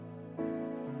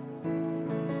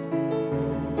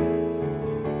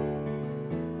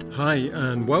Hi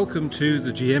and welcome to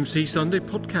the GMC Sunday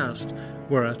podcast,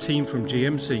 where our team from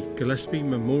GMC, Gillespie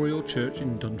Memorial Church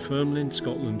in Dunfermline,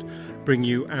 Scotland, bring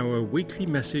you our weekly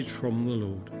message from the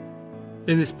Lord.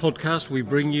 In this podcast we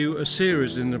bring you a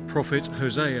series in the prophet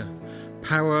Hosea,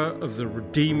 Power of the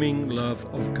Redeeming Love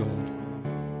of God.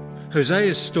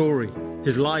 Hosea's story,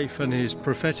 his life and his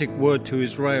prophetic word to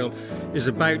Israel is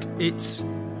about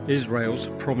Israel's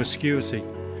promiscuity.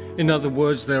 In other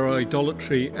words, their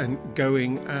idolatry and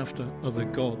going after other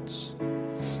gods.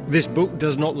 This book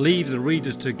does not leave the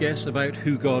reader to guess about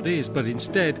who God is, but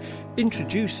instead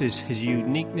introduces his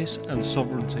uniqueness and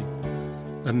sovereignty,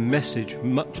 a message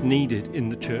much needed in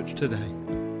the church today.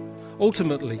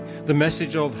 Ultimately, the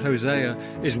message of Hosea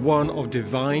is one of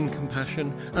divine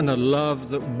compassion and a love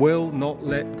that will not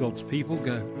let God's people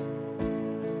go.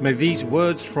 May these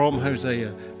words from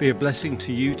Hosea be a blessing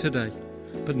to you today.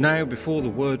 But now, before the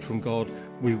word from God,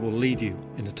 we will lead you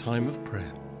in a time of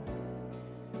prayer.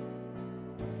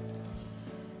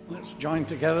 Let's join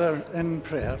together in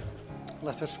prayer.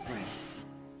 Let us pray.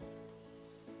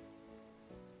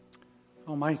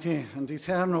 Almighty and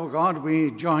eternal God,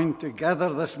 we join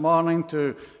together this morning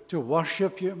to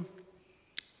worship you,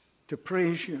 to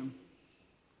praise you.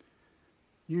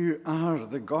 You are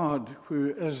the God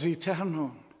who is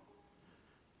eternal.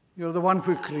 You're the one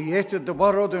who created the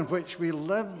world in which we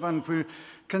live and who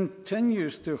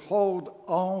continues to hold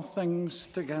all things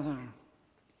together.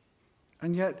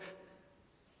 And yet,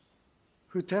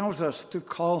 who tells us to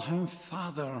call him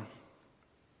Father.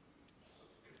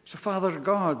 So, Father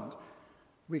God,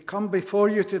 we come before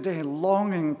you today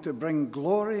longing to bring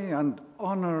glory and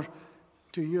honor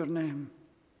to your name.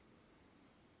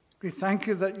 We thank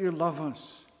you that you love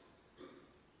us,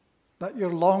 that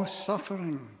you're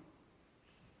long-suffering,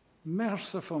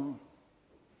 merciful,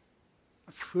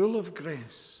 full of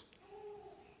grace.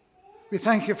 We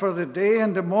thank you for the day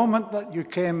and the moment that you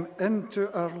came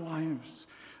into our lives.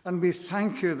 And we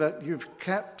thank you that you've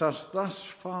kept us thus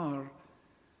far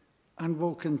and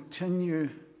will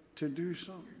continue to do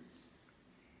so.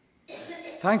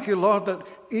 Thank you, Lord, that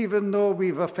even though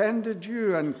we've offended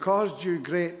you and caused you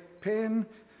great pain,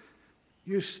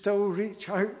 you still reach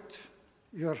out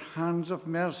your hands of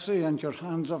mercy and your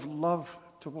hands of love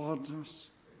towards us.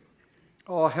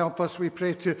 Oh, help us, we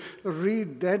pray, to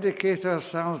rededicate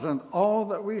ourselves and all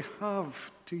that we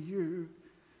have to you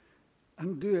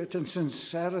and do it in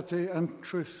sincerity and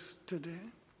truth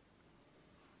today.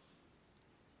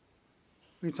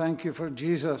 We thank you for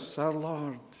Jesus, our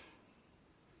Lord.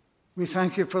 We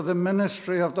thank you for the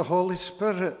ministry of the Holy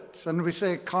Spirit. And we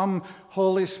say, come,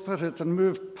 Holy Spirit, and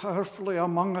move powerfully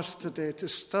among us today to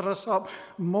stir us up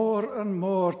more and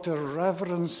more to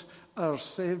reverence our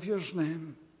Saviour's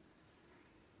name.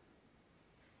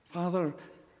 Father,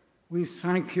 we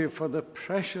thank you for the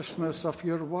preciousness of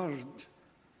your word,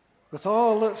 with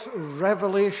all its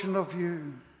revelation of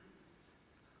you.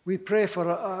 We pray for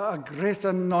a great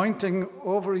anointing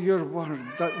over your word,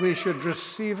 that we should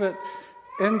receive it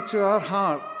into our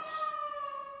hearts,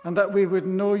 and that we would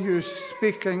know you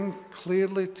speaking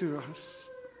clearly to us.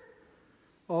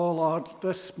 Oh Lord,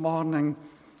 this morning,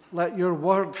 let your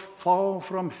word fall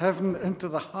from heaven into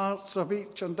the hearts of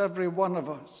each and every one of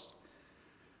us,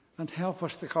 and help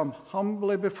us to come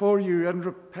humbly before you in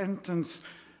repentance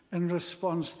in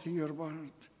response to your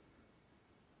word.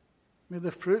 May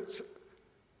the fruit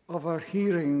of our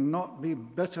hearing not be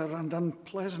bitter and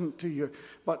unpleasant to you,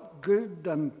 but good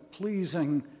and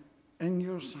pleasing in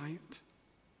your sight.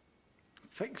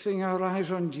 Fixing our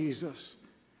eyes on Jesus,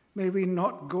 may we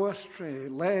not go astray,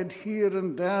 led here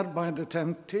and there by the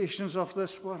temptations of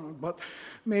this world, but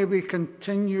may we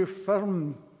continue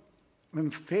firm in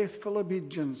faithful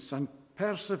obedience and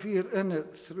persevere in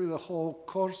it through the whole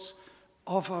course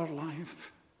of our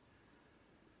life.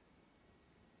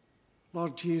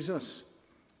 Lord Jesus,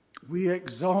 we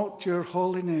exalt your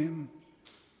holy name.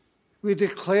 We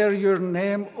declare your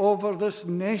name over this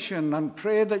nation and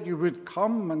pray that you would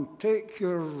come and take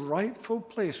your rightful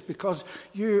place, because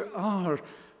you are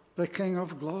the King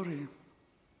of glory.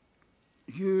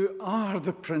 You are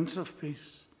the Prince of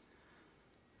Peace.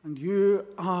 And you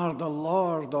are the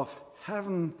Lord of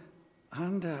heaven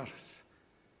and earth.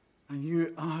 And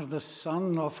you are the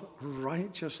Son of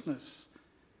righteousness.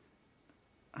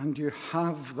 And you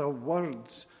have the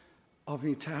words of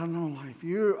eternal life.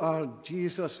 You are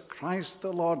Jesus Christ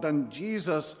the Lord, and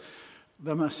Jesus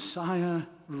the Messiah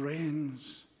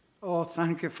reigns. Oh,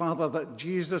 thank you, Father, that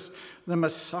Jesus the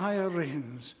Messiah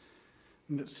reigns.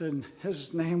 And it's in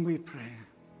his name we pray.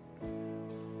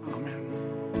 Amen.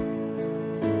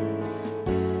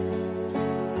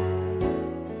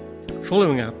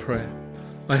 Following our prayer,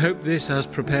 I hope this has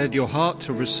prepared your heart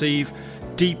to receive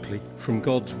deeply from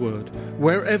God's Word,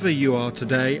 wherever you are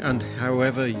today and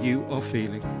however you are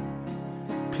feeling.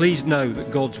 Please know that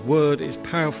God's Word is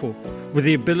powerful, with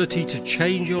the ability to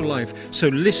change your life, so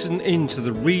listen in to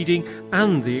the reading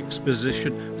and the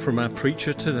exposition from our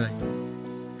preacher today.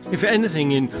 If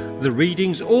anything in the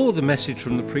readings or the message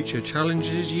from the preacher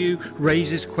challenges you,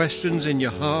 raises questions in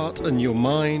your heart and your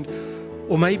mind,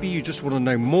 or maybe you just want to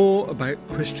know more about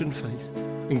Christian faith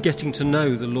and getting to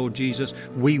know the Lord Jesus,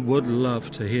 we would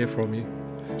love to hear from you.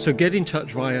 So get in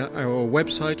touch via our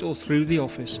website or through the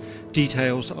office.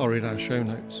 Details are in our show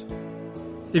notes.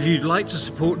 If you'd like to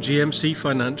support GMC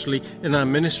financially in our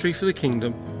ministry for the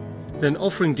kingdom, then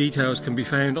offering details can be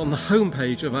found on the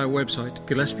homepage of our website,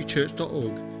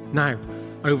 gillespiechurch.org. Now,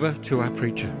 over to our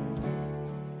preacher.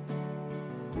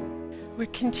 We're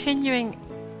continuing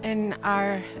in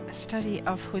our study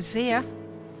of Hosea.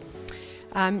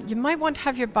 You might want to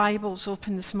have your Bibles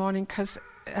open this morning because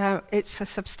it's a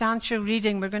substantial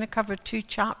reading. We're going to cover 2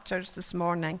 chapters this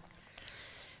morning,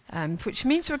 which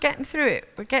means we're getting through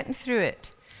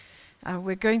it.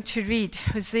 We're going to read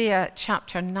Hosea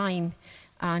chapter 9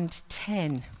 and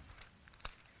 10.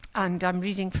 And I'm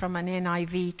reading from an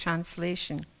NIV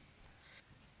translation.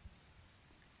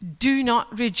 Do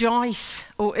not rejoice,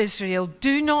 O Israel.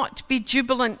 Do not be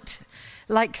jubilant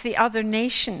like the other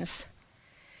nations.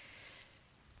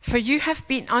 For you have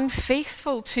been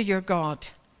unfaithful to your God.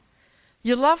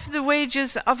 You love the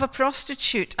wages of a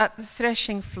prostitute at the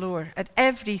threshing floor, at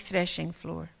every threshing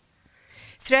floor.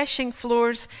 Threshing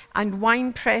floors and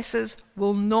wine presses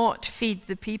will not feed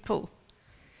the people.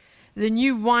 The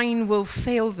new wine will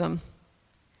fail them.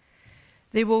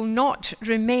 They will not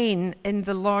remain in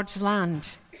the Lord's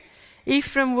land.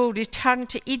 Ephraim will return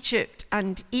to Egypt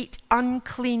and eat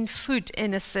unclean food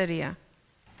in Assyria.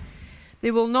 They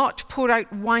will not pour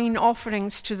out wine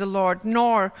offerings to the Lord,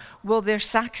 nor will their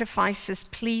sacrifices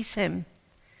please him.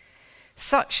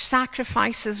 Such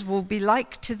sacrifices will be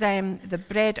like to them the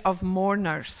bread of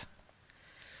mourners.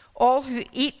 All who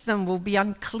eat them will be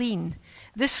unclean.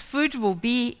 This food will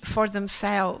be for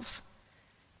themselves.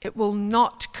 It will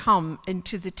not come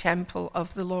into the temple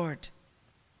of the Lord.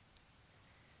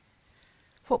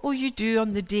 What will you do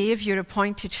on the day of your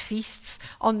appointed feasts,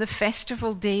 on the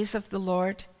festival days of the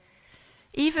Lord?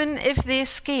 Even if they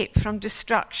escape from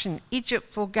destruction,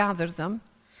 Egypt will gather them,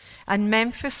 and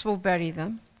Memphis will bury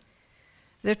them.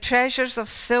 Their treasures of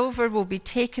silver will be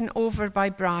taken over by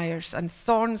briars, and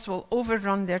thorns will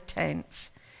overrun their tents.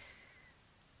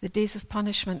 The days of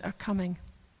punishment are coming.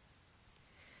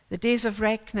 The days of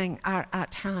reckoning are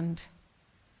at hand.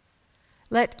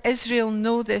 Let Israel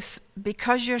know this,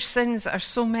 because your sins are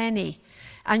so many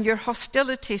and your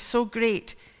hostility so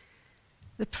great.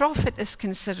 The prophet is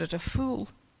considered a fool,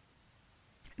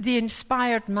 the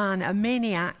inspired man a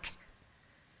maniac.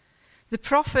 The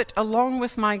prophet, along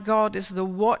with my God, is the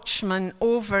watchman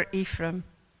over Ephraim.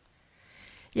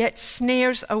 Yet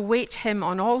snares await him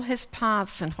on all his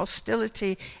paths and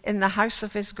hostility in the house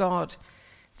of his God.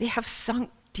 They have sunk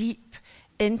deep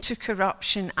into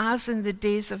corruption, as in the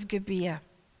days of Gibeah.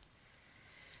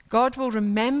 God will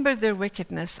remember their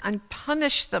wickedness and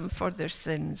punish them for their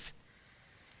sins.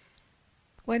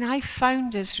 When I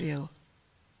found Israel,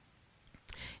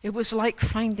 it was like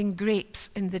finding grapes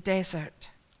in the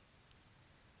desert.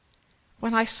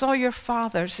 When I saw your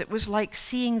fathers, it was like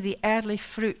seeing the early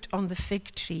fruit on the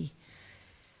fig tree.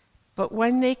 But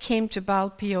when they came to Baal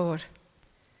Peor,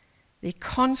 they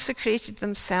consecrated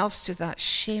themselves to that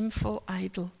shameful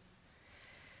idol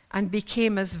and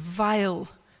became as vile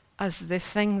as the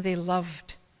thing they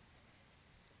loved.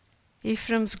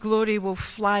 Ephraim's glory will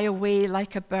fly away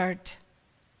like a bird.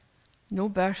 No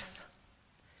birth,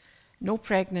 no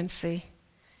pregnancy,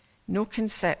 no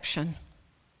conception.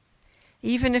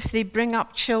 Even if they bring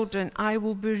up children, I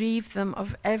will bereave them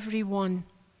of every one.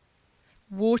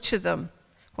 Woe to them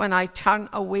when I turn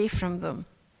away from them.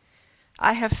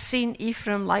 I have seen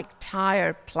Ephraim like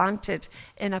Tyre, planted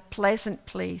in a pleasant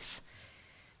place.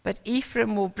 But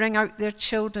Ephraim will bring out their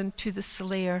children to the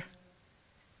slayer.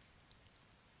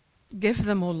 Give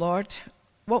them, O Lord.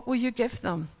 What will you give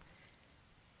them?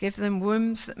 Give them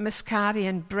wombs that miscarry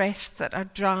and breasts that are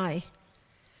dry.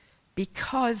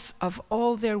 Because of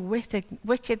all their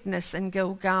wickedness in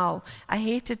Gilgal, I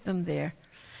hated them there.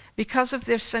 Because of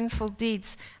their sinful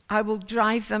deeds, I will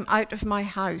drive them out of my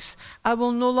house. I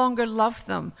will no longer love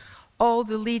them. All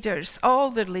their leaders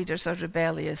are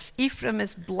rebellious. Ephraim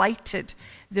is blighted.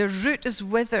 Their root is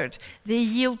withered. They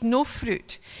yield no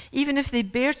fruit. Even if they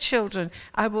bear children,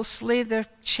 I will slay their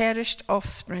cherished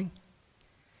offspring.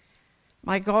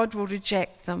 My God will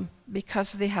reject them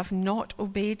because they have not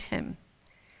obeyed him.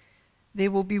 They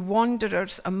will be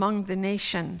wanderers among the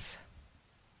nations.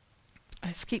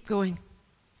 Let's keep going.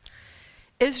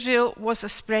 Israel was a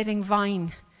spreading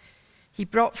vine. He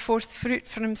brought forth fruit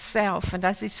for himself, and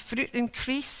as his fruit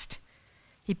increased,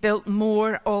 he built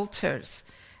more altars.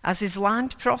 As his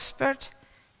land prospered,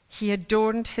 he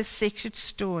adorned his sacred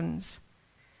stones.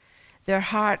 Their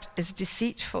heart is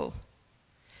deceitful,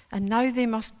 and now they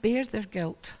must bear their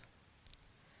guilt.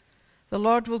 The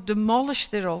Lord will demolish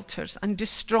their altars and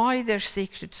destroy their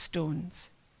sacred stones.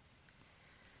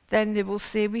 Then they will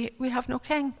say, we have no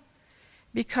king,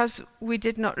 because we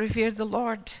did not revere the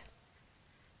Lord.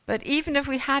 But even if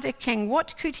we had a king,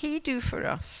 what could he do for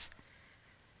us?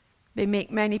 They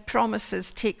make many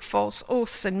promises, take false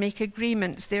oaths, and make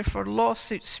agreements. Therefore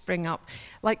lawsuits spring up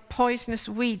like poisonous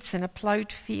weeds in a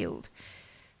plowed field.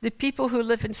 The people who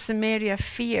live in Samaria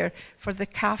fear for the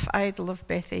calf idol of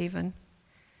Bethaven.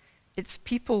 Its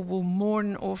people will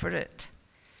mourn over it,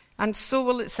 and so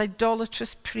will its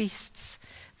idolatrous priests,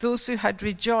 those who had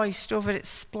rejoiced over its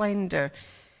splendor,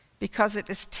 because it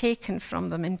is taken from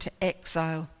them into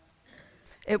exile.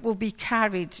 It will be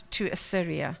carried to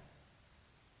Assyria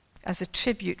as a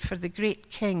tribute for the great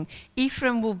king.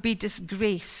 Ephraim will be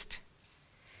disgraced.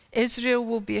 Israel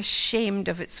will be ashamed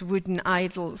of its wooden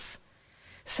idols.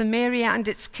 Samaria and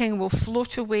its king will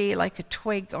float away like a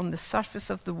twig on the surface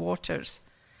of the waters.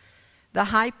 The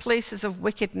high places of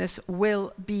wickedness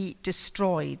will be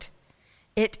destroyed.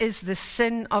 It is the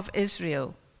sin of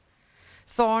Israel.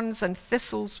 Thorns and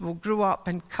thistles will grow up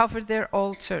and cover their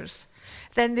altars.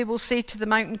 Then they will say to the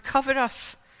mountain, cover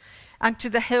us, and to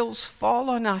the hills, fall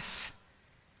on us.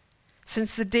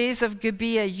 Since the days of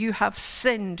Gibeah you have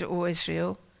sinned, O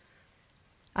Israel,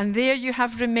 and there you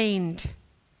have remained.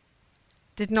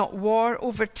 Did not war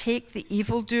overtake the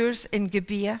evildoers in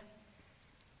Gibeah?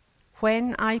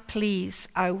 When I please,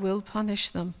 I will punish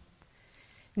them.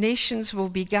 Nations will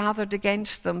be gathered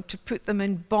against them to put them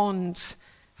in bonds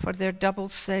for their double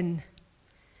sin.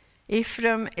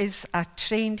 Ephraim is a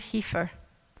trained heifer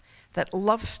that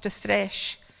loves to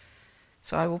thresh,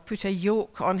 so I will put a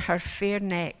yoke on her fair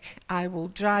neck. I will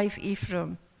drive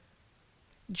Ephraim.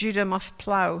 Judah must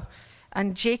plow,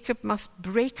 and Jacob must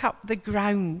break up the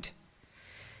ground.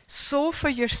 Sow for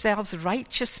yourselves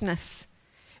righteousness.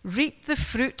 Reap the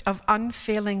fruit of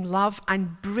unfailing love,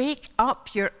 and break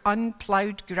up your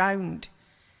unplowed ground.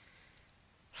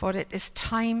 For it is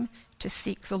time to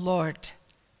seek the Lord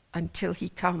until he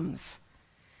comes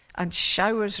and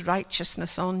showers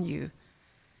righteousness on you.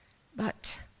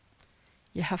 But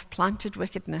you have planted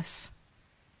wickedness.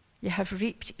 You have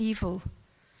reaped evil.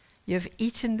 You have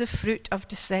eaten the fruit of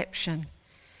deception,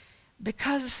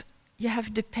 because you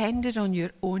have depended on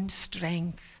your own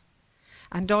strength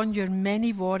and on your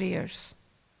many warriors.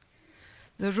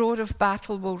 The roar of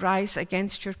battle will rise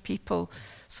against your people,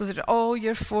 so that all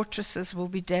your fortresses will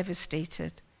be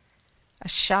devastated.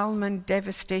 As Shalman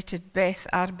devastated Beth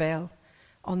Arbel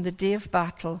on the day of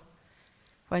battle,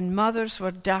 when mothers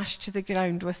were dashed to the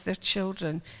ground with their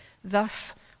children,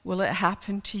 thus will it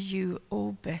happen to you,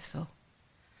 O Bethel,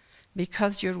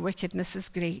 because your wickedness is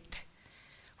great.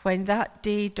 When that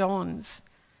day dawns,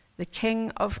 the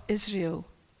king of Israel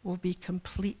will be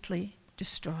completely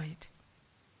destroyed.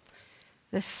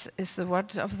 This is the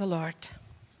word of the Lord.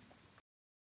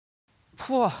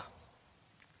 Whoa.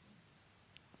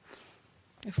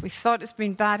 If we thought it's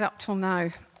been bad up till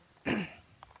now.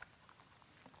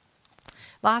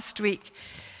 Last week,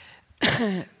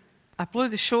 I blew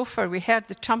the shofar. We heard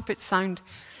the trumpet sound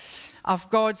of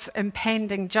God's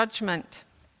impending judgment.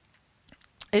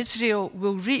 Israel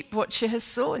will reap what she has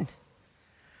sown.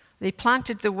 They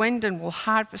planted the wind and will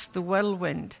harvest the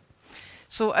whirlwind.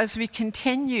 So as we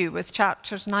continue with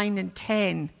chapters 9 and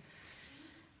 10,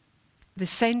 the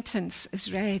sentence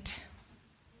is read.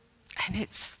 And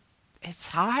it's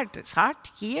hard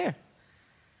to hear.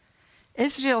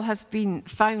 Israel has been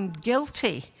found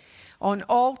guilty on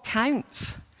all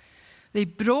counts. They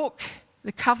broke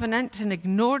the covenant and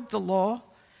ignored the law,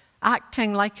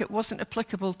 acting like it wasn't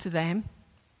applicable to them.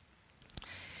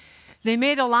 They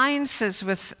made alliances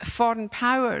with foreign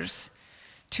powers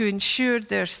to ensure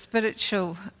their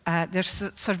spiritual, their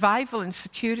survival and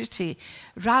security,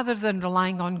 rather than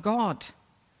relying on God.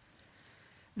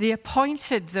 They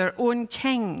appointed their own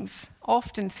kings,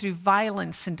 often through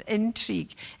violence and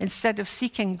intrigue, instead of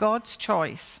seeking God's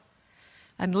choice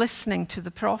and listening to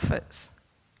the prophets.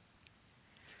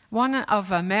 One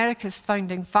of America's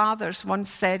founding fathers once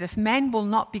said, if men will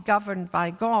not be governed by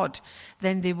God,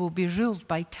 then they will be ruled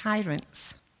by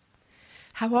tyrants.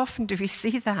 How often do we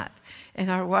see that in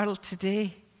our world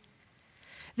today?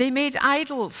 They made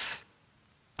idols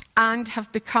and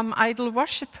have become idol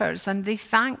worshippers, and they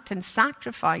thanked and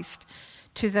sacrificed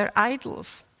to their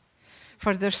idols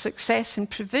for their success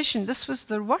and provision. This was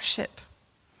their worship.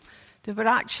 They were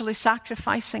actually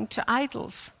sacrificing to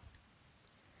idols.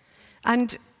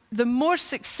 And the more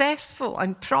successful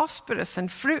and prosperous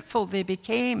and fruitful they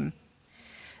became,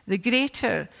 the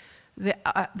greater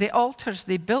the altars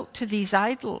they built to these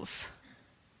idols.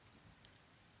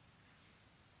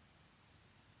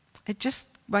 It just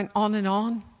went on and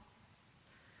on.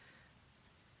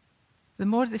 The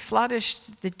more they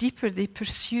flourished, the deeper they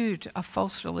pursued a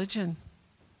false religion.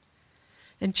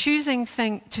 In choosing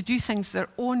to do things their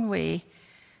own way,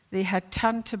 they had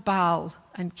turned to Baal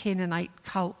and Canaanite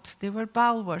cult. They were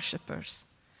Baal worshippers.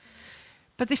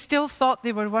 But they still thought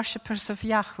they were worshippers of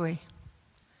Yahweh.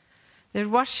 Their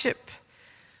worship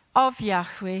of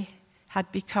Yahweh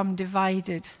had become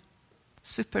divided,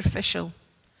 superficial,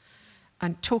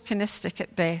 and tokenistic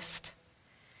at best.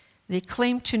 They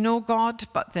claimed to know God,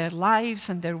 but their lives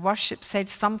and their worship said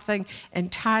something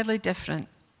entirely different.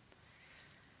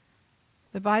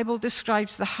 The Bible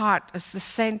describes the heart as the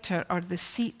center or the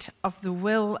seat of the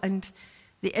will and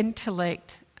the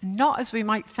intellect, and not as we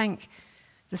might think,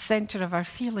 the center of our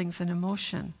feelings and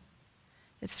emotion.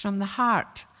 It's from the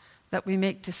heart that we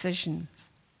make decisions.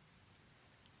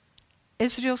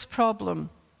 Israel's problem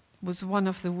was one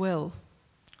of the will,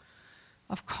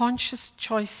 of conscious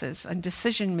choices and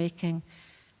decision-making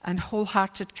and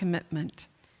wholehearted commitment.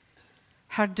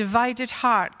 Her divided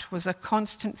heart was a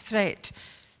constant threat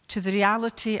to the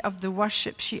reality of the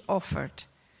worship she offered,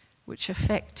 which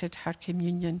affected her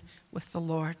communion with the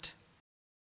Lord.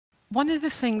 One of the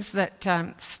things that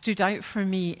stood out for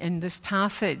me in this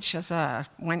passage as I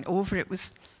went over it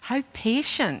was how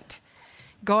patient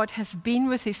God has been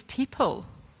with his people.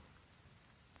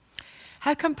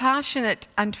 How compassionate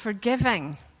and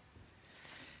forgiving.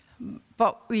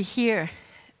 But we hear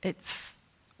it's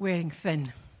wearing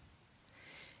thin.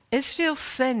 Israel's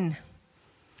sin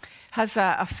has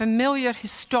a familiar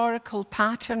historical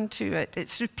pattern to it.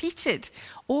 It's repeated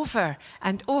over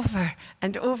and over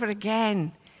and over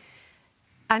again.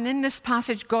 And in this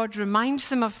passage, God reminds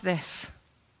them of this,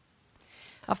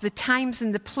 of the times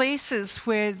and the places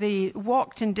where they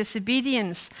walked in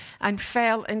disobedience and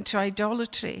fell into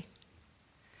idolatry.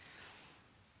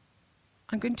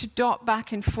 I'm going to dot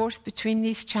back and forth between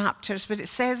these chapters, but it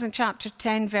says in chapter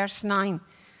 10, verse 9,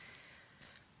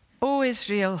 O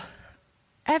Israel,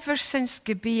 ever since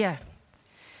Gibeah,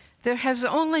 there has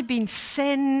only been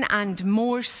sin and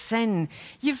more sin.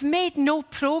 You've made no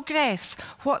progress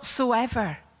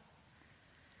whatsoever.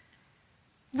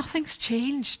 Nothing's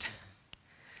changed.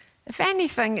 If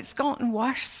anything, it's gotten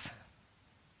worse.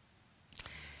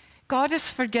 God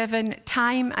has forgiven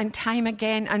time and time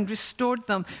again and restored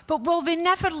them. But will they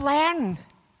never learn?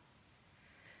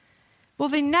 Will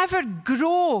they never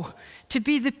grow to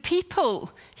be the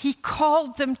people he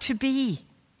called them to be?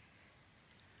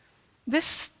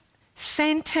 This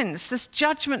sentence, this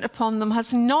judgment upon them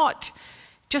has not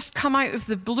just come out of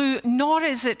the blue, nor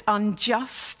is it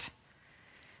unjust.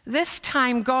 This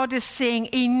time God is saying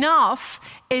enough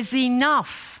is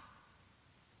enough.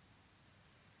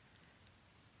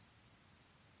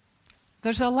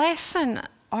 There's a lesson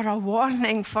or a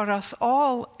warning for us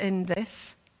all in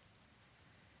this.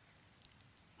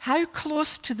 How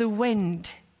close to the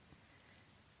wind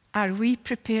are we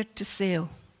prepared to sail?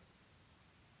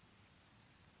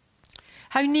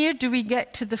 How near do we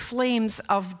get to the flames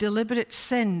of deliberate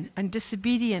sin and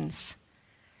disobedience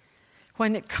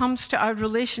when it comes to our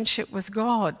relationship with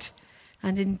God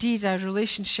and indeed our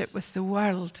relationship with the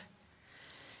world?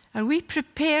 Are we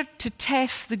prepared to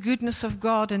test the goodness of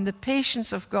God and the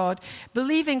patience of God,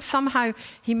 believing somehow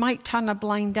he might turn a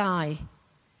blind eye,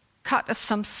 cut us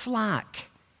some slack?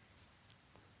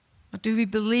 Or do we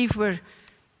believe we're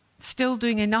still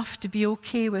doing enough to be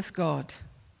okay with God?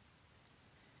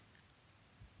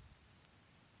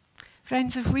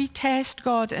 Friends, if we test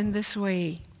God in this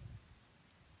way,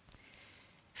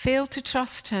 fail to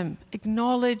trust him,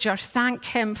 acknowledge or thank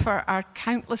him for our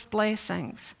countless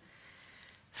blessings,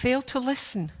 fail to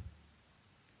listen,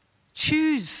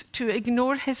 choose to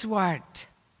ignore his word,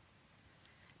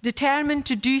 determined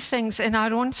to do things in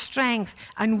our own strength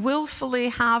and willfully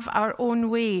have our own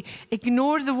way,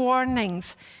 ignore the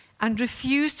warnings and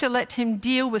refuse to let him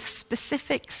deal with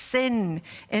specific sin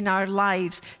in our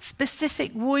lives,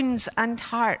 specific wounds and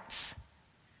hurts,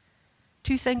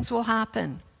 two things will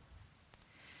happen.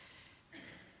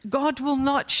 God will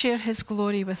not share his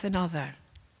glory with another,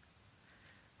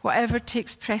 whatever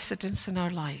takes precedence in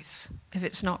our lives, if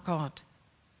it's not God.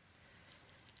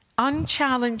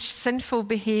 Unchallenged sinful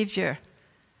behavior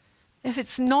if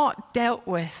it's not dealt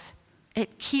with,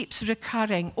 it keeps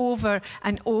recurring over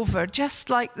and over, just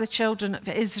like the children of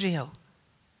Israel.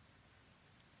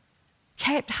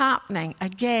 Kept happening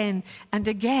again and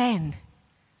again.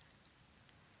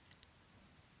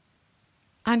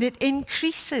 And it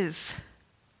increases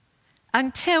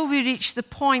until we reach the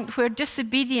point where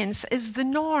disobedience is the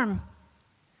norm.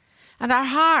 And our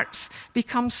hearts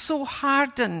become so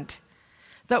hardened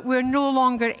that we're no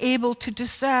longer able to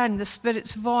discern the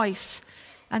Spirit's voice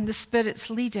and the Spirit's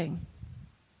leading.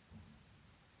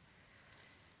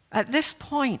 At this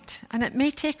point, and it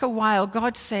may take a while,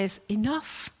 God says,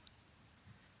 enough.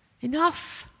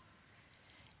 Enough.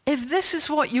 If this is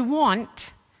what you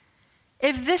want,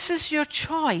 if this is your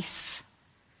choice,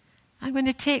 I'm going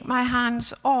to take my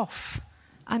hands off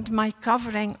and my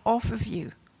covering off of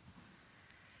you.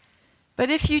 But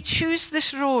if you choose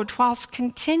this road whilst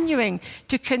continuing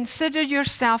to consider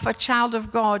yourself a child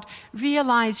of God,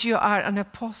 realize you are an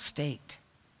apostate.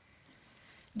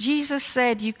 Jesus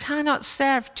said you cannot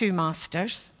serve two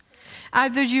masters.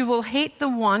 Either you will hate the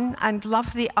one and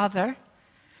love the other,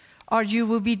 or you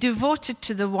will be devoted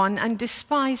to the one and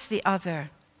despise the other.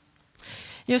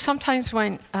 You know, sometimes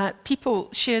when people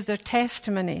share their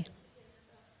testimony,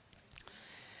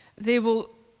 they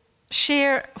will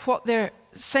share what their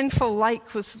sinful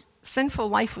life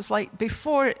was like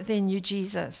before they knew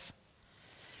Jesus,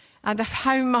 and of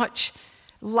how much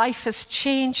life has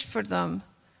changed for them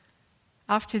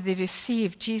after they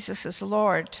received Jesus as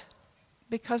Lord,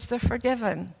 because they're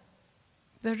forgiven,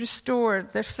 they're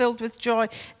restored, they're filled with joy,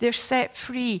 they're set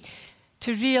free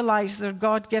to realize their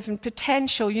God-given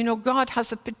potential. You know, God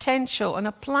has a potential and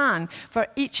a plan for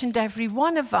each and every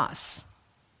one of us.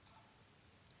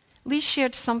 Lee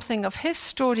shared something of his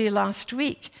story last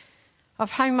week,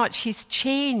 of how much he's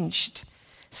changed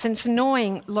since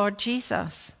knowing Lord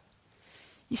Jesus.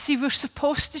 You see, we're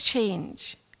supposed to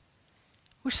change.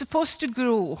 We're supposed to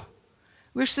grow.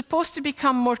 We're supposed to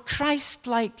become more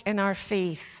Christ-like in our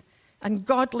faith and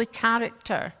godly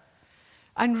character,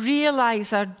 and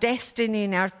realize our destiny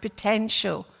and our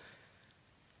potential,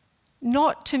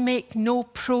 not to make no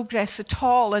progress at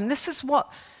all. And this is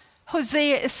what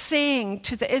Hosea is saying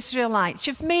to the Israelites.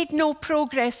 You've made no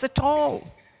progress at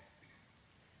all.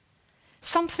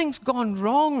 Something's gone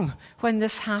wrong when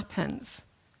this happens.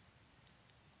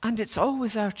 And it's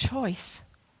always our choice.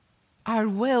 Our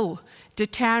will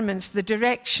determines the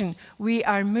direction we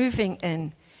are moving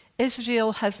in.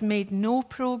 Israel has made no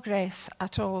progress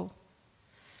at all.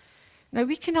 Now,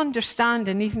 we can understand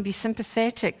and even be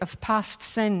sympathetic of past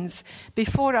sins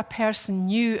before a person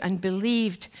knew and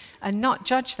believed, and not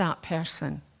judge that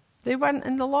person. They weren't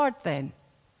in the Lord then.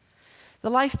 The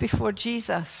life before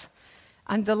Jesus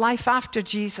and the life after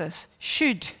Jesus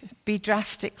should be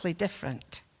drastically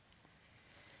different.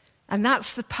 And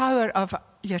that's the power of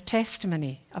your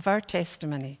testimony, of our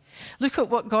testimony. Look at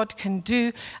what God can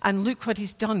do, and look what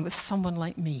he's done with someone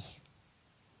like me.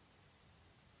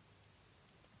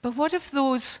 But what if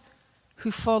those who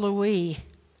fall away,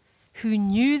 who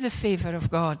knew the favor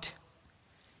of God,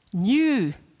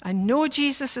 knew and know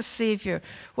Jesus as Savior,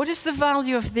 what is the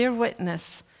value of their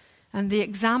witness and the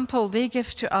example they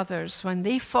give to others when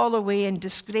they fall away and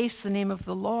disgrace the name of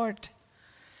the Lord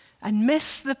and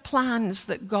miss the plans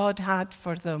that God had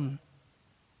for them?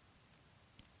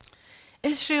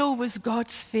 Israel was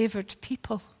God's favored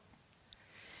people.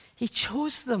 He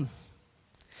chose them.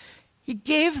 He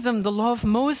gave them the law of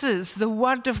Moses, the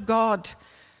word of God,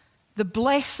 the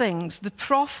blessings, the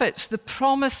prophets, the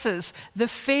promises, the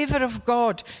favor of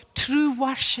God, true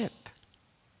worship,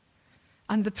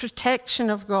 and the protection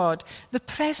of God. The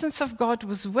presence of God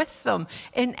was with them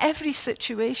in every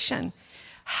situation.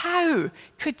 How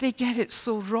could they get it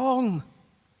so wrong?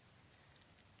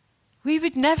 We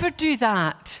would never do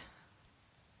that.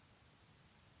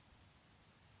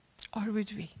 Or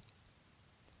would we?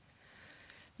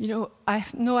 You know, I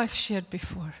know I've shared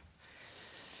before,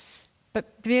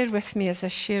 but bear with me as I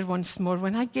share once more.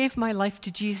 When I gave my life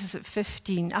to Jesus at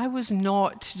 15, I was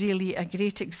not really a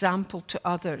great example to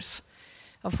others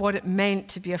of what it meant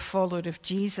to be a follower of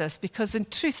Jesus, because in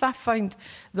truth I found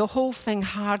the whole thing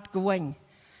hard going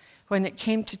when it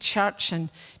came to church and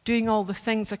doing all the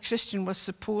things a Christian was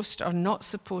supposed or not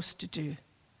supposed to do.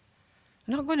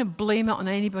 I'm not going to blame it on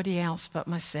anybody else but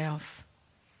myself.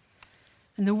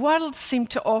 And the world seemed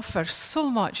to offer so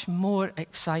much more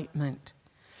excitement.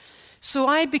 So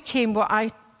I became what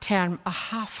I term a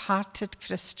half-hearted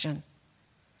Christian,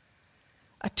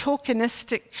 a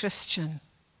tokenistic Christian,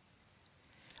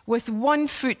 with one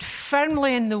foot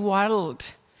firmly in the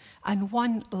world and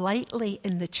one lightly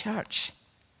in the church.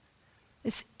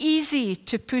 It's easy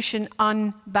to push an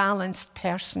unbalanced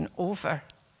person over.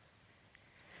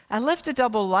 I lived a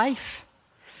double life,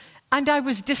 and I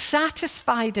was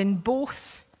dissatisfied in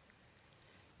both.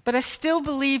 But I still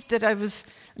believed that I was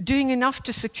doing enough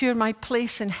to secure my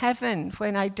place in heaven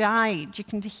when I died. You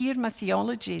can hear my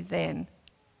theology then.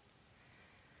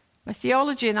 My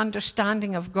theology and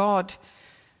understanding of God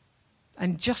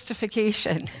and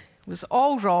justification was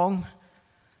all wrong.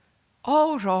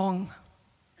 All wrong.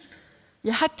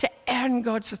 You had to earn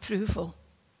God's approval.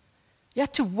 You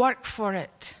had to work for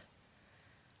it.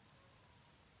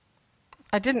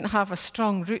 I didn't have a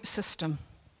strong root system.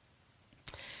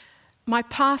 My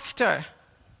pastor,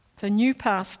 it's a new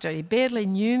pastor, he barely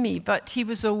knew me, but he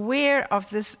was aware of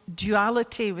this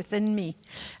duality within me.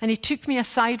 And he took me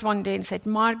aside one day and said,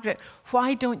 "Margaret,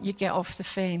 why don't you get off the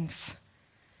fence?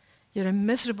 You're a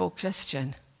miserable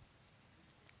Christian,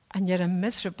 and you're a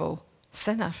miserable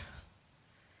sinner.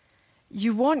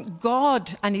 You want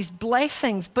God and his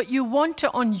blessings, but you want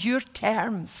it on your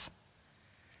terms.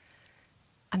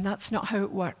 And that's not how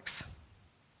it works."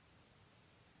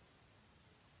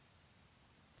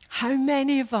 How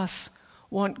many of us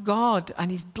want God and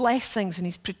his blessings and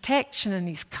his protection and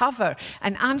his cover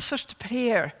and answers to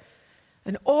prayer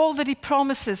and all that he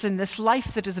promises in this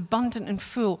life that is abundant and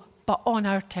full, but on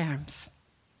our terms?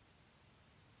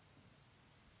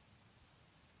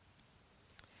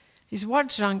 His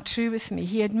words rang true with me.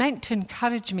 He had meant to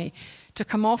encourage me to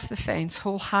come off the fence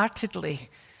wholeheartedly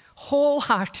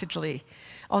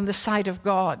on the side of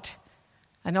God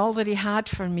and all that he had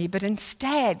for me. But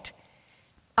instead,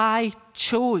 I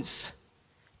chose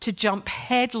to jump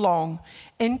headlong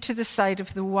into the side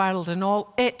of the world and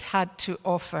all it had to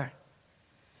offer.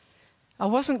 I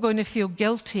wasn't going to feel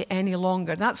guilty any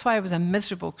longer. That's why I was a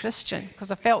miserable Christian,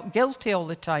 because I felt guilty all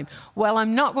the time. Well,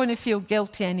 I'm not going to feel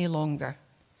guilty any longer.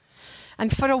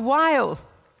 And for a while,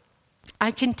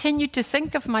 I continued to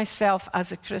think of myself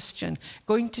as a Christian,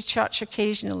 going to church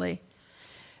occasionally.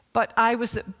 But I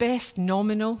was at best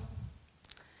nominal.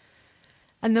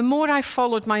 And the more I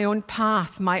followed my own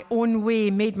path, my own way,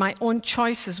 made my own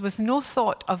choices with no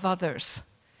thought of others,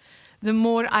 the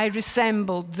more I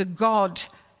resembled the God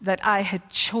that I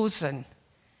had chosen,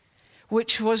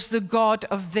 which was the God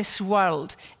of this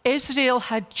world. Israel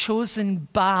had chosen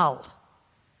Baal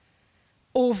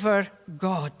over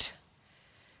God,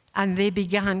 and they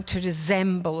began to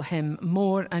resemble him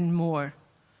more and more.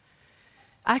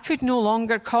 I could no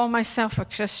longer call myself a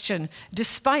Christian,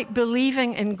 despite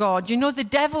believing in God. You know, the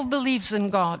devil believes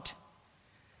in God,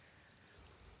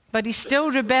 but he still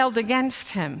rebelled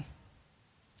against him.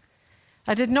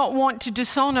 I did not want to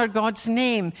dishonor God's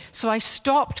name, so I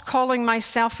stopped calling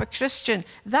myself a Christian.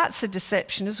 That's a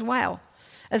deception as well,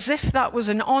 as if that was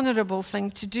an honorable thing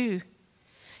to do.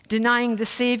 Denying the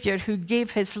Savior who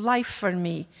gave his life for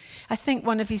me. I think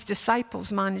one of his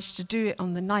disciples managed to do it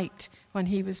on the night when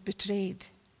he was betrayed.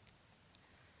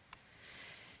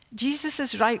 Jesus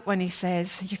is right when he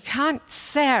says, you can't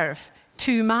serve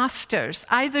two masters.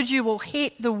 Either you will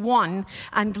hate the one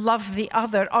and love the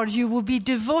other, or you will be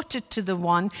devoted to the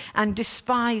one and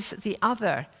despise the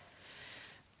other.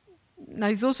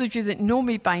 Now, those of you that know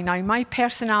me by now, my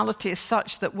personality is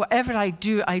such that whatever I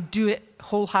do it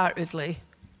wholeheartedly.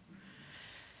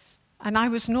 And I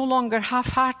was no longer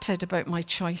half-hearted about my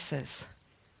choices.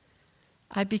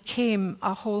 I became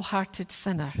a wholehearted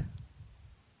sinner.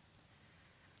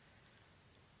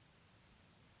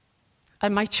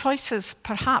 And my choices,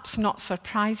 perhaps not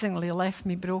surprisingly, left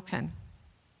me broken,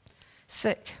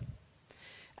 sick,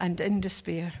 and in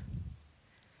despair.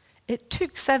 It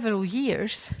took several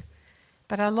years,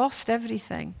 but I lost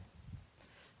everything.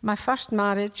 My first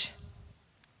marriage,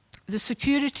 the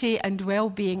security and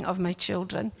well-being of my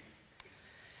children,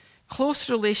 close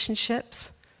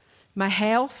relationships, my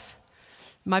health,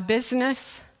 my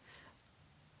business,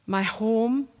 my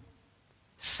home.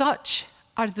 Such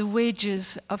are the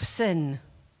wages of sin.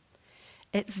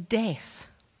 It's death.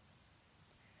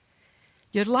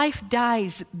 Your life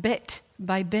dies bit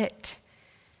by bit,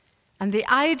 and the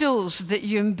idols that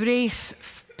you embrace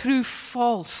prove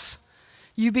false.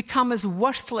 You become as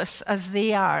worthless as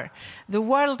they are. The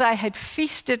world I had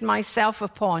feasted myself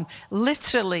upon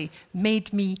literally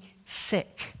made me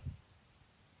sick.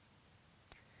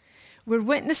 We're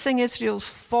witnessing Israel's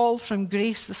fall from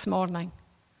grace this morning.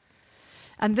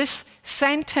 And this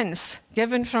sentence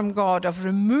given from God of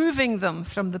removing them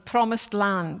from the promised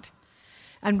land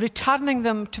and returning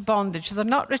them to bondage. They're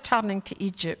not returning to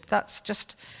Egypt. That's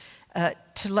just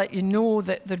to let you know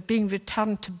that they're being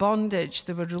returned to bondage.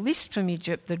 They were released from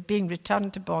Egypt. They're being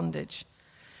returned to bondage.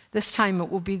 This time it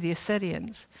will be the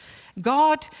Assyrians.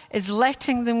 God is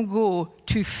letting them go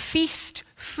to feast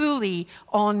fully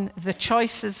on the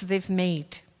choices they've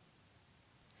made.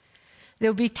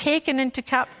 They'll be taken into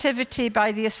captivity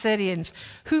by the Assyrians,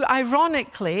 who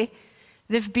ironically,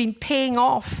 they've been paying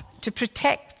off to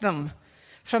protect them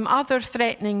from other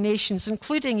threatening nations,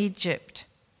 including Egypt,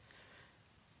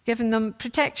 giving them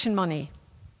protection money.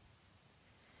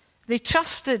 They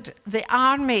trusted the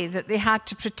army that they had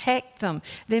to protect them.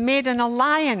 They made an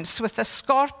alliance with a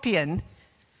scorpion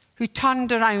who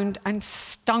turned around and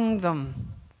stung them,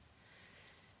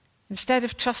 instead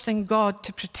of trusting God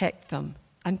to protect them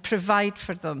and provide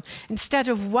for them. Instead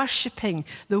of worshipping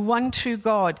the one true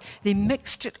God, they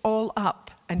mixed it all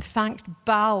up and thanked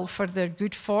Baal for their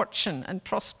good fortune and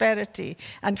prosperity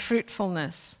and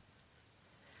fruitfulness.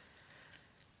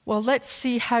 Well, let's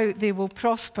see how they will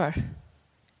prosper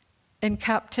in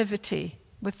captivity,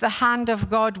 with the hand of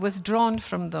God withdrawn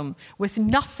from them, with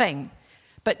nothing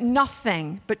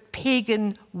but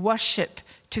pagan worship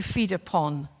to feed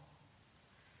upon.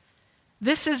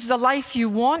 This is the life you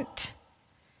want?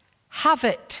 Have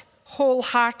it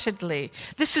wholeheartedly.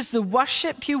 This is the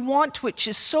worship you want, which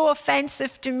is so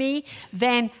offensive to me?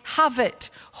 Then have it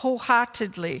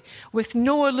wholeheartedly, with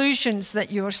no illusions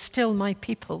that you are still my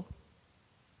people.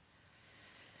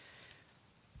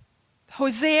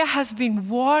 Hosea has been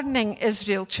warning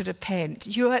Israel to repent.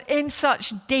 You are in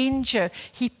such danger.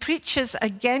 He preaches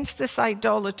against this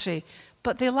idolatry,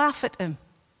 but they laugh at him.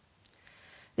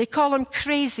 They call him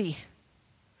crazy.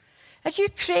 Are you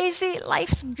crazy?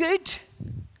 Life's good.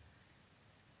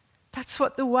 That's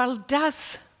what the world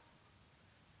does.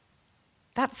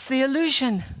 That's the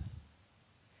illusion.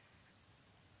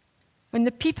 When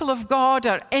the people of God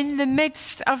are in the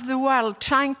midst of the world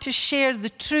trying to share the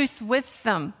truth with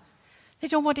them, they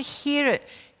don't want to hear it.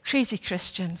 Crazy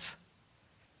Christians.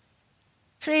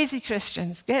 Crazy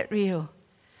Christians, get real.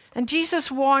 And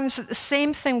Jesus warns that the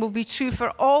same thing will be true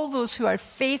for all those who are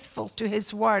faithful to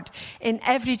his word in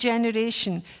every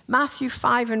generation. Matthew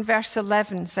 5 and verse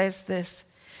 11 says this: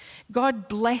 God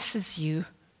blesses you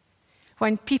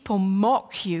when people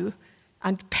mock you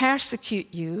and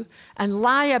persecute you and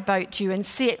lie about you and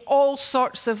say all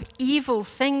sorts of evil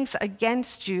things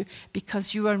against you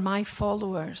because you are my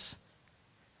followers.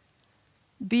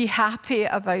 Be happy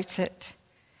about it.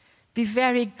 Be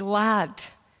very glad,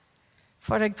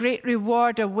 for a great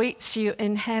reward awaits you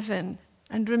in heaven.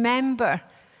 And remember,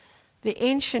 the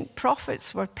ancient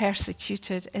prophets were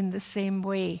persecuted in the same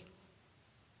way.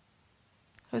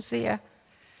 Hosea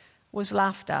was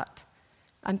laughed at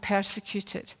and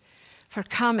persecuted for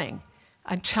coming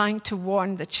and trying to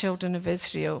warn the children of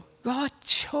Israel. God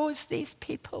chose these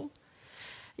people.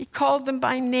 He called them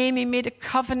by name. He made a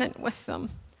covenant with them.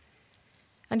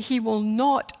 And he will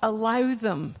not allow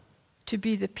them to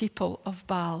be the people of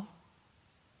Baal.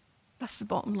 That's the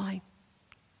bottom line.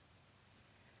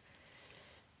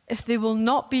 If they will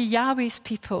not be Yahweh's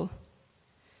people,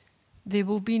 they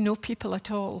will be no people at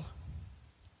all.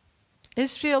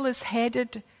 Israel is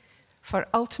headed for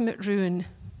ultimate ruin,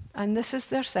 and this is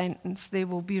their sentence. They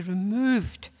will be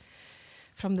removed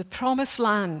from the promised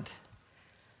land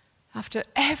after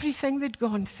everything they'd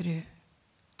gone through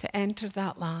to enter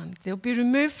that land. They'll be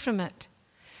removed from it,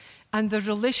 and their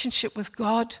relationship with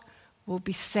God will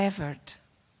be severed.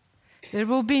 There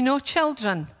will be no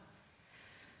children.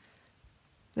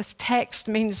 This text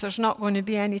means there's not going to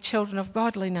be any children of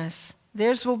godliness.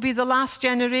 Theirs will be the last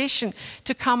generation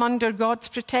to come under God's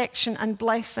protection and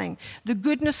blessing. The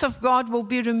goodness of God will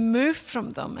be removed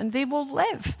from them, and they will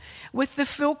live with the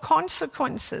full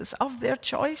consequences of their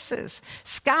choices,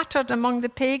 scattered among the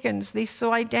pagans they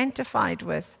so identified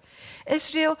with.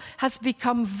 Israel has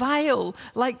become vile,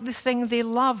 like the thing they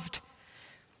loved,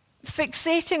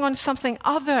 fixating on something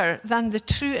other than the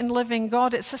true and living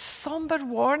God. It's a somber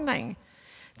warning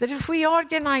that if we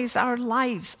organize our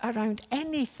lives around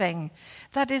anything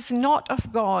that is not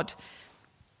of God,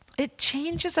 it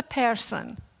changes a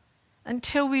person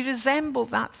until we resemble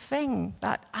that thing,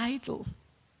 that idol.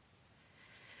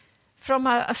 From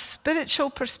a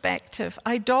spiritual perspective,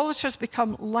 idolaters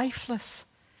become lifeless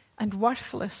and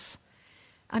worthless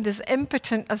and as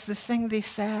impotent as the thing they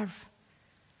serve.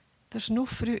 There's no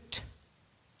fruit,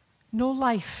 no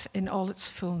life in all its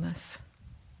fullness.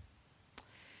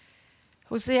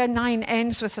 Hosea 9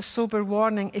 ends with a sober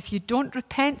warning. If you don't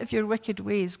repent of your wicked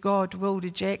ways, God will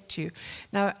reject you.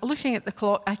 Now, looking at the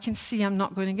clock, I can see I'm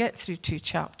not going to get through 2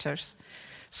 chapters.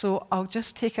 So I'll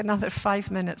just take another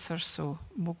 5 minutes or so,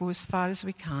 and we'll go as far as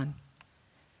we can.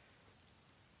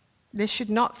 They should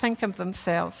not think of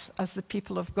themselves as the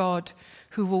people of God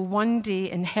who will one day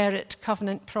inherit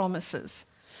covenant promises.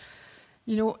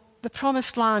 You know, the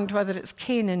promised land, whether it's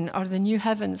Canaan or the new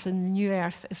heavens and the new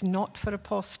earth, is not for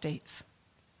apostates.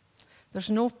 There's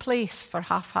no place for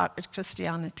half-hearted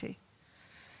Christianity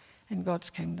in God's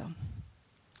kingdom.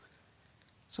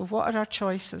 So what are our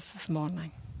choices this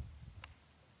morning?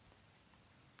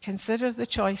 Consider the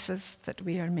choices that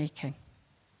we are making.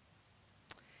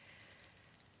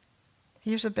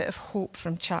 Here's a bit of hope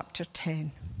from chapter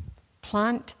 10.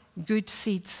 Plant good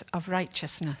seeds of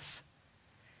righteousness,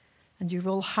 and you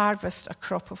will harvest a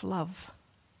crop of love.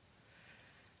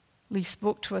 Lee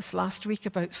spoke to us last week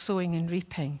about sowing and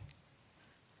reaping.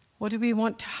 What do we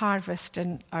want to harvest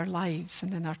in our lives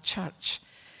and in our church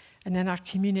and in our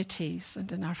communities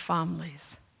and in our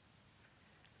families?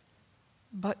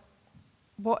 But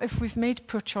what if we've made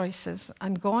poor choices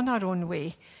and gone our own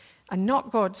way and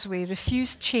not God's way,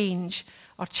 refused change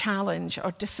or challenge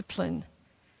or discipline?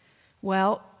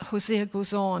 Well, Hosea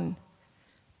goes on,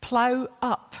 plough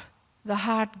up the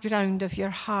hard ground of your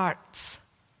hearts.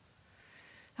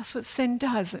 That's what sin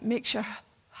does. It makes your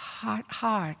heart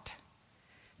hard.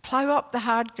 Plough up the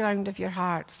hard ground of your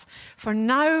hearts. For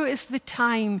now is the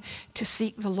time to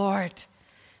seek the Lord,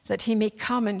 that he may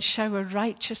come and shower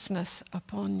righteousness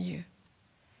upon you.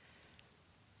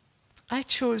 I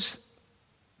chose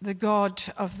the God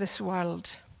of this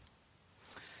world,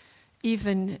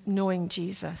 even knowing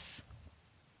Jesus,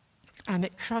 and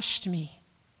it crushed me.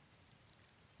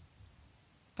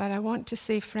 But I want to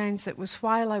say, friends, it was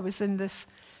while I was in this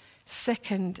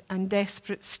sickened and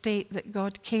desperate state that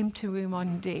God came to me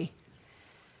one day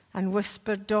and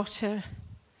whispered, "Daughter,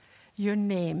 your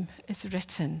name is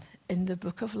written in the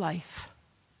book of life."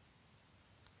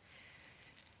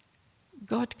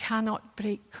 God cannot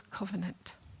break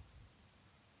covenant.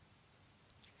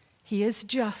 He is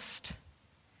just.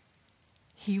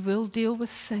 He will deal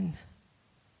with sin.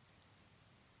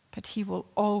 But he will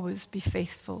always be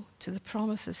faithful to the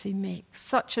promises he makes.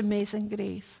 Such amazing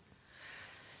grace.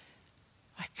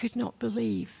 I could not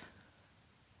believe.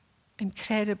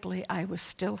 Incredibly, I was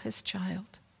still his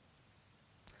child.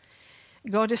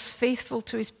 God is faithful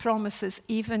to his promises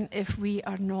even if we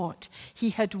are not. He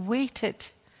had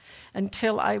waited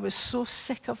until I was so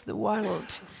sick of the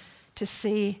world to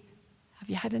say, "Have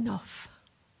you had enough?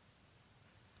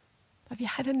 Have you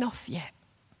had enough yet?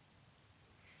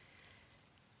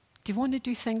 Do you want to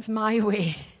do things my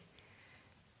way?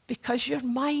 Because you're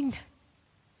mine.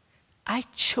 I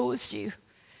chose you,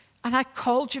 and I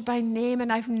called you by name,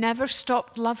 and I've never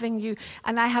stopped loving you,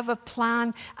 and I have a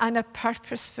plan and a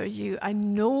purpose for you,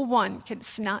 and no one can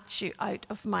snatch you out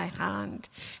of my hand."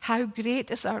 How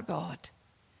great is our God!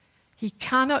 He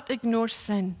cannot ignore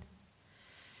sin.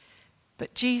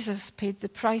 But Jesus paid the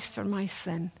price for my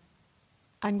sin,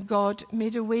 and God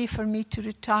made a way for me to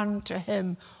return to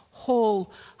him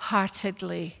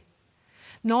wholeheartedly.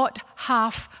 Not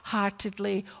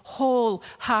half-heartedly,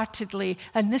 wholeheartedly.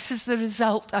 And this is the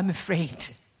result, I'm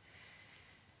afraid.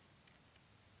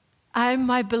 I'm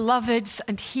my beloved's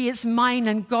and he is mine,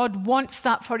 and God wants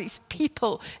that for his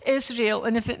people, Israel.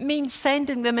 And if it means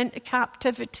sending them into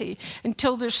captivity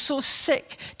until they're so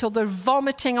sick, till they're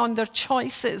vomiting on their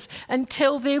choices,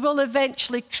 until they will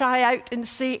eventually cry out and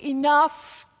say,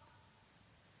 "Enough,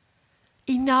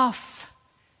 enough."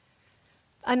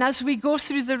 And as we go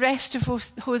through the rest of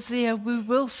Hosea, we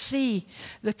will see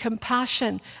the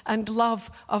compassion and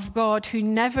love of God, who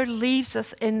never leaves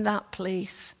us in that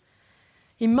place.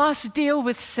 He must deal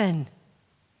with sin.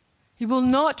 He will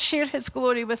not share his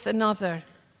glory with another.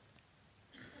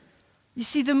 You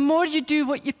see, the more you do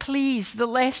what you please, the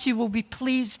less you will be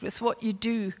pleased with what you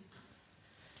do.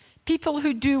 People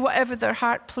who do whatever their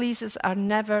heart pleases are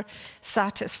never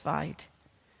satisfied.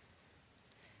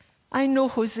 I know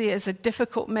Hosea is a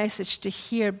difficult message to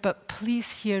hear, but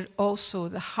please hear also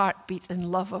the heartbeat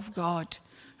and love of God,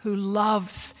 who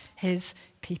loves his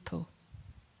people.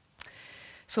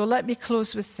 So let me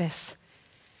close with this.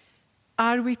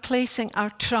 Are we placing our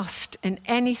trust in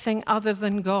anything other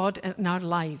than God in our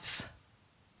lives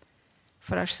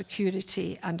for our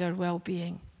security and our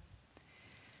well-being?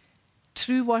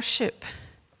 True worship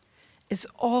is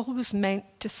always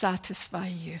meant to satisfy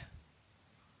you.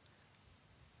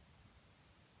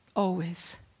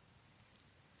 Always.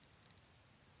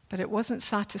 But it wasn't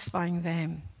satisfying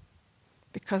them.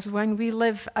 Because when we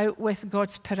live out with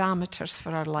God's parameters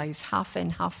for our lives, half in,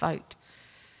 half out,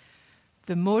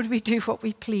 the more we do what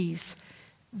we please,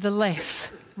 the less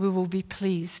we will be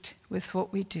pleased with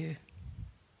what we do.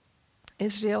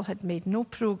 Israel had made no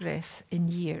progress in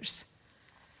years.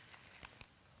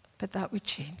 But that would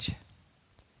change.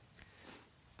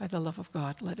 By the love of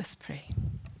God, let us pray.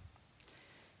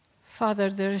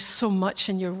 Father, there is so much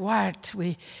in your word.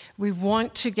 We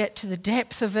want to get to the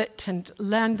depth of it and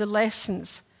learn the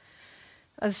lessons.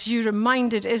 As you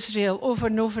reminded Israel over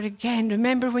and over again,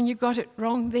 remember when you got it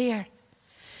wrong there.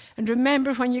 And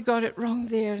remember when you got it wrong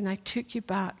there, and I took you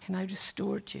back and I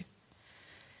restored you.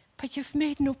 But you've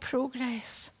made no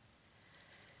progress.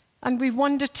 And we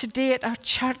wonder today at our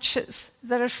churches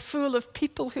that are full of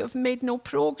people who have made no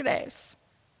progress.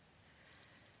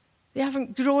 They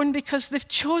haven't grown because they've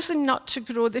chosen not to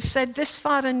grow. They've said this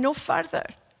far and no further.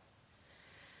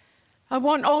 I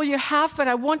want all you have, but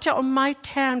I want it on my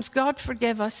terms. God,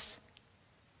 forgive us.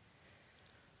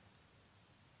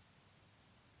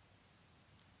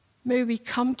 May we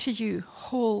come to you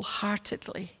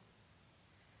wholeheartedly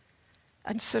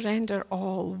and surrender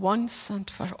all once and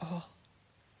for all.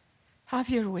 Have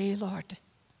your way, Lord.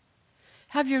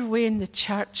 Have your way in the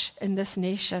church, in this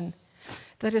nation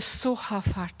that is so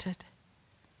half-hearted.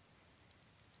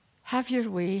 Have your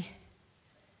way.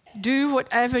 Do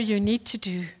whatever you need to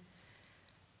do,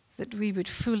 that we would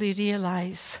fully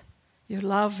realize your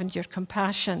love and your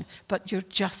compassion, but your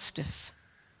justice.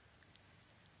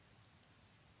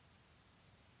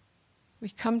 We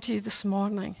come to you this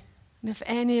morning, and if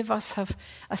any of us have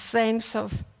a sense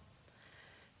of,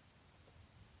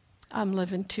 I'm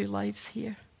living two lives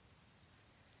here,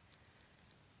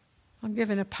 I'm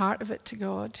giving a part of it to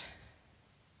God,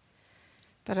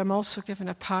 but I'm also giving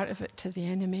a part of it to the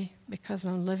enemy because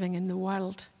I'm living in the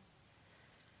world.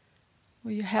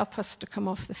 Will you help us to come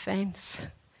off the fence,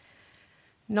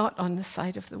 not on the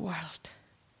side of the world,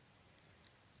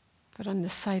 but on the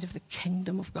side of the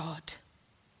kingdom of God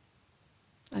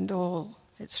and all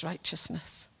its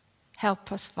righteousness.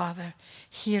 Help us, Father.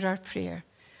 Hear our prayer.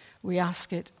 We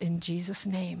ask it in Jesus'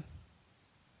 name.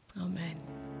 Amen.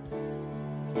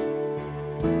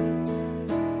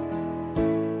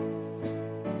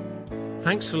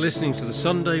 Thanks for listening to the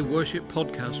Sunday Worship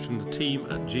Podcast from the team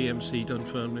at GMC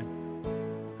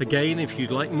Dunfermline. Again, if you'd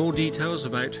like more details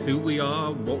about who we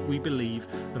are, what we believe,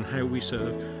 and how we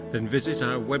serve, then visit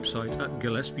our website at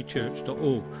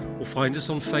gillespiechurch.org, or find us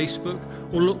on Facebook,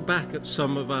 or look back at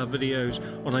some of our videos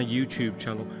on our YouTube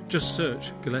channel. Just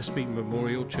search Gillespie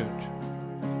Memorial Church.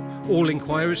 All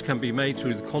inquiries can be made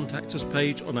through the Contact Us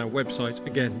page on our website.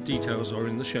 Again, details are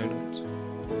in the show notes.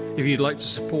 If you'd like to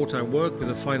support our work with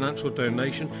a financial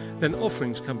donation, then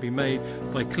offerings can be made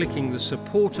by clicking the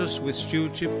Support Us with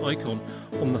Stewardship icon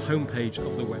on the homepage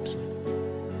of the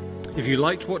website. If you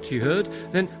liked what you heard,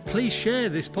 then please share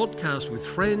this podcast with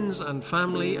friends and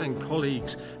family and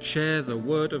colleagues. Share the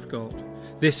Word of God.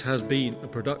 This has been a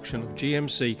production of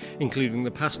GMC, including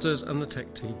the pastors and the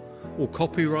tech team. All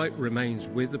copyright remains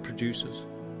with the producers.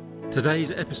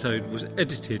 Today's episode was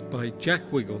edited by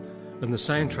Jack Wiggle, and the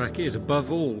soundtrack is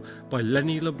Above All by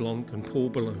Lenny LeBlanc and Paul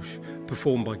Beloche,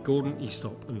 performed by Gordon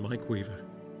Eastop and Mike Weaver.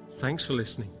 Thanks for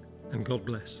listening, and God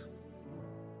bless.